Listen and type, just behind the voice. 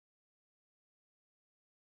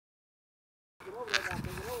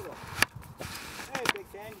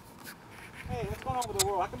man. Hey, what's going on with the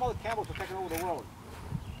world? How come all the camels are taking over the world?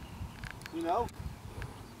 You know?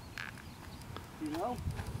 You know?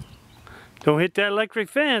 Don't hit that electric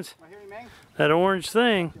fence. Right here, man. That orange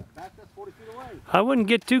thing. That's 40 feet away. I wouldn't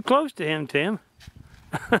get too close to him, Tim.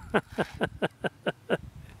 Take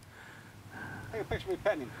a picture of me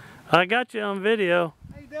petting him. I got you on video.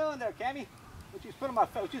 How you doing there, Cammy? What you spit on my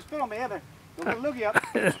face? What you spit on me either? Don't get a loogie up.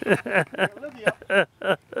 Get a loogie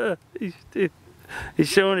up. He's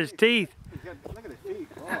showing his teeth. Look at his teeth.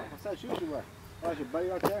 Oh, what size shoes you wear? Oh, that's your buddy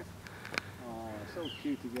right there? Oh, so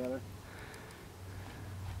cute together.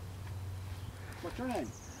 What's your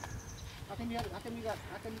name? How come you got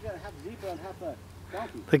half zebra and half a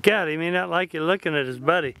donkey? Look out, he may not like you looking at his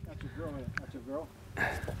buddy. That's your girl. That's your girl.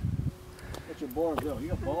 That's your boy or girl. You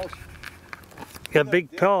got balls? Got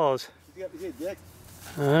big paws. You got a dick?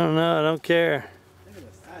 I don't know, I don't care. Look at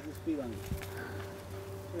this ass and speed on you.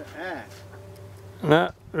 Look at that ass.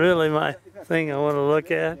 Not really my thing I want to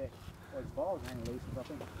look at. Oh, his balls hanging loose or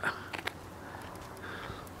something.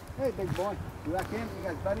 Hey, big boy. You back in? You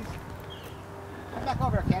guys buddies? Come back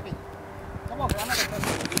over here, Cammy. Come over. I'm not going to